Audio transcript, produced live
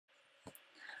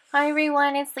Hi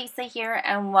everyone, it's Lisa here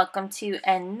and welcome to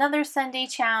another Sunday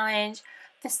challenge.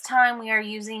 This time we are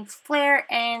using Flair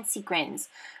and Sequins.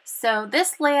 So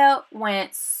this layout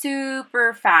went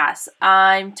super fast.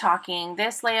 I'm talking,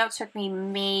 this layout took me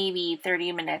maybe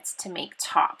 30 minutes to make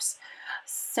tops.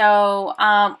 So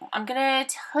I'm going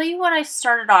to tell you what I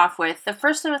started off with. The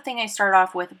first thing I started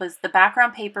off with was the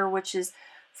background paper, which is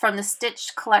from the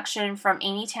Stitched collection from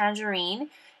Amy Tangerine.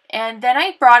 And then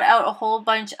I brought out a whole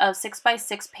bunch of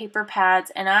 6x6 paper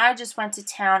pads and I just went to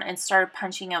town and started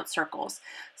punching out circles.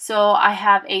 So I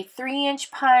have a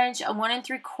 3-inch punch, a 1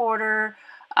 3/4,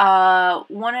 1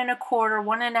 1/4,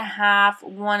 1 1/2,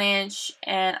 1 inch,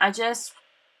 and I just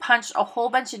punched a whole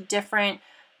bunch of different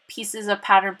pieces of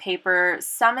pattern paper.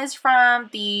 Some is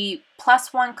from the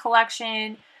 +1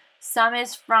 collection, some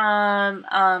is from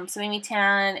some Amy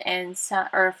Tan and some,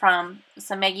 or from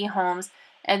some Maggie Holmes,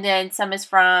 and then some is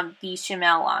from the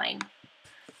Chamel line.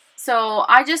 So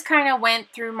I just kind of went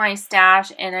through my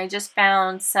stash and I just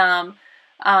found some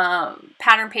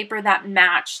pattern paper that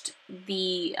matched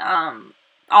the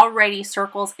already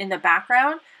circles in the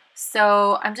background.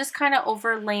 So I'm just kind of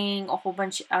overlaying a whole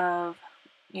bunch of,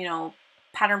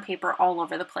 pattern paper all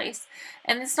over the place.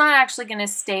 And it's not actually going to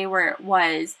stay where it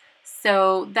was.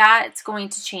 So that's going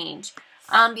to change.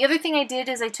 The other thing I did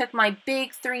is I took my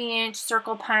big 3-inch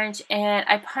circle punch and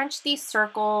I punched these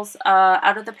circles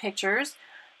out of the pictures.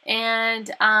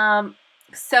 And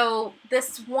so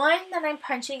this one that I'm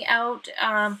punching out,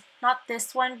 not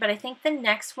this one, but I think the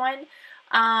next one,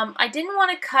 I didn't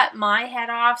want to cut my head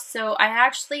off, so I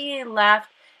actually left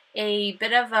a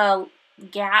bit of a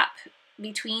gap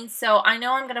between. So I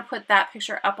know I'm going to put that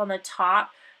picture up on the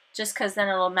top just because then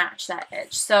it'll match that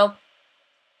edge. So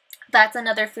that's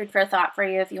another food for thought for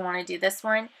you if you want to do this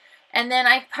one. And then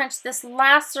I punched this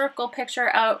last circle picture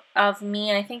out of me,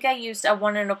 and I think I used a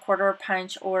 1 1/4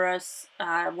 punch or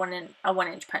a 1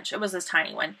 inch punch. It was a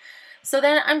tiny one. So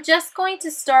then I'm just going to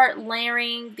start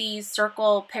layering these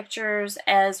circle pictures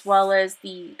as well as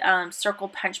the circle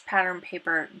punch pattern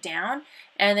paper down,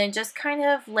 and then just kind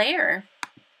of layer.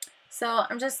 So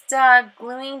I'm just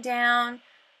gluing down.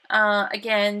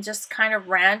 Again, just kind of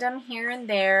random here and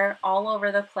there, all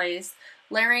over the place,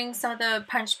 layering some of the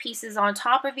punch pieces on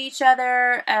top of each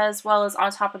other as well as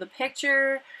on top of the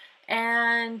picture,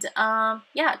 and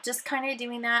yeah, just kind of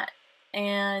doing that.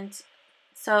 And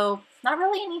so not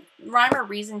really any rhyme or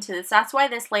reason to this. That's why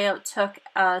this layout took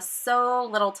so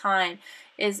little time.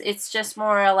 It's just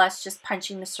more or less just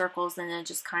punching the circles and then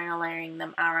just kind of layering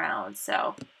them around.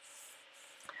 So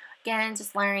again,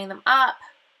 just layering them up.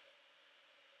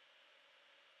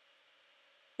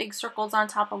 Big circles on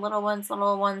top of little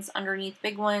ones underneath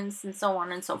big ones, and so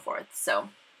on and so forth. So,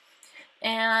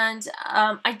 and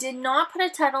I did not put a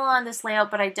title on this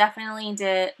layout, but I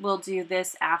definitely will do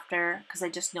this after because I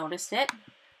just noticed it.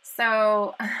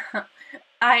 So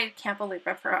I can't believe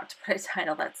I forgot to put a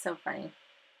title. That's so funny.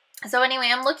 So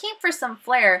anyway, I'm looking for some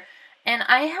Flair, and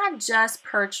I had just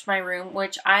purged my room,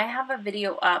 which I have a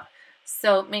video up,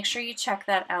 so make sure you check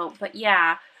that out. But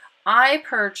yeah, I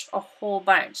purged a whole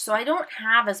bunch, so I don't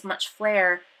have as much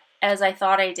Flair as I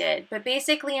thought I did. But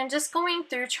basically, I'm just going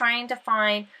through trying to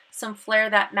find some Flair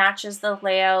that matches the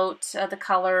layout, the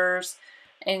colors,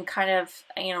 and kind of,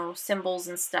 symbols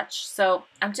and such. So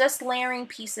I'm just layering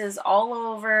pieces all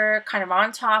over, kind of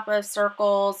on top of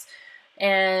circles,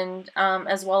 and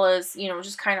as well as,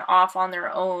 just kind of off on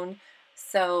their own.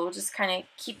 So just kind of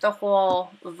keep the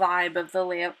whole vibe of the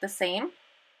layout the same.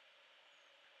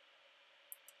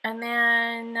 And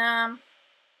then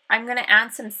I'm going to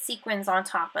add some sequins on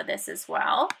top of this as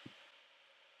well.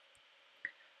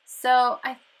 So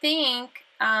I think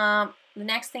the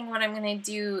next thing what I'm going to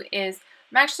do is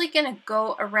I'm actually going to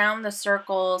go around the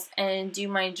circles and do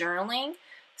my journaling.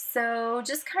 So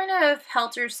just kind of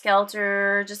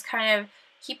helter-skelter, just kind of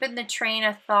keeping the train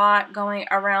of thought going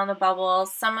around the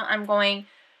bubbles. Some I'm going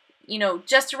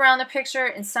just around the picture,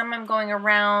 and some I'm going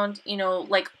around,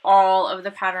 like all of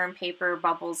the pattern paper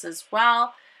bubbles as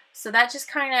well. So that just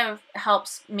kind of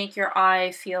helps make your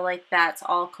eye feel like that's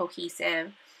all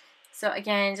cohesive. So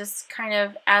again, just kind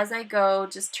of as I go,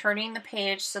 just turning the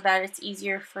page so that it's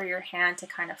easier for your hand to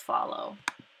kind of follow.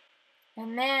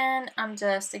 And then I'm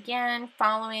just, again,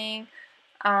 following,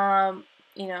 my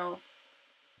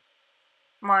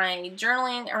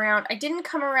journaling around. I didn't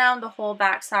come around the whole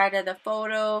back side of the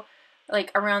photo,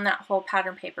 like around that whole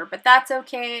pattern paper, but that's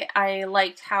okay. I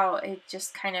liked how it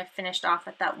just kind of finished off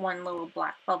at that one little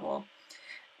black bubble.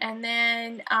 And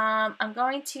then I'm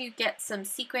going to get some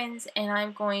sequins and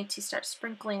I'm going to start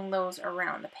sprinkling those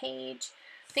around the page.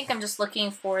 I think I'm just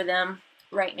looking for them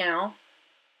right now.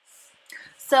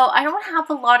 So I don't have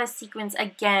a lot of sequins.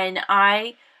 Again,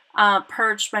 I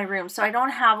purged my room, so I don't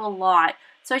have a lot.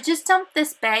 So I just dumped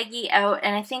this baggie out,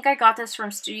 and I think I got this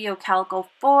from Studio Calico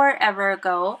forever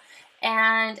ago.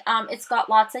 And it's got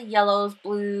lots of yellows,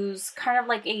 blues, kind of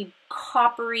like a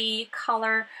coppery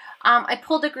color. I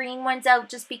pulled the green ones out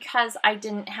just because I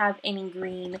didn't have any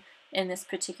green in this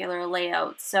particular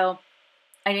layout, so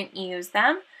I didn't use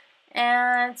them.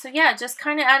 And so yeah, just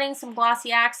kind of adding some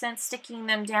glossy accents, sticking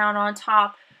them down on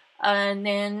top, and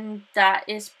then that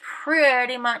is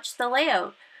pretty much the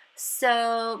layout.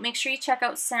 So make sure you check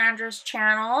out Sandra's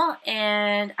channel,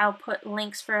 and I'll put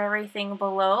links for everything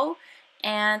below.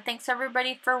 And thanks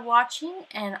everybody for watching,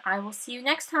 and I will see you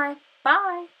next time.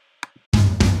 Bye!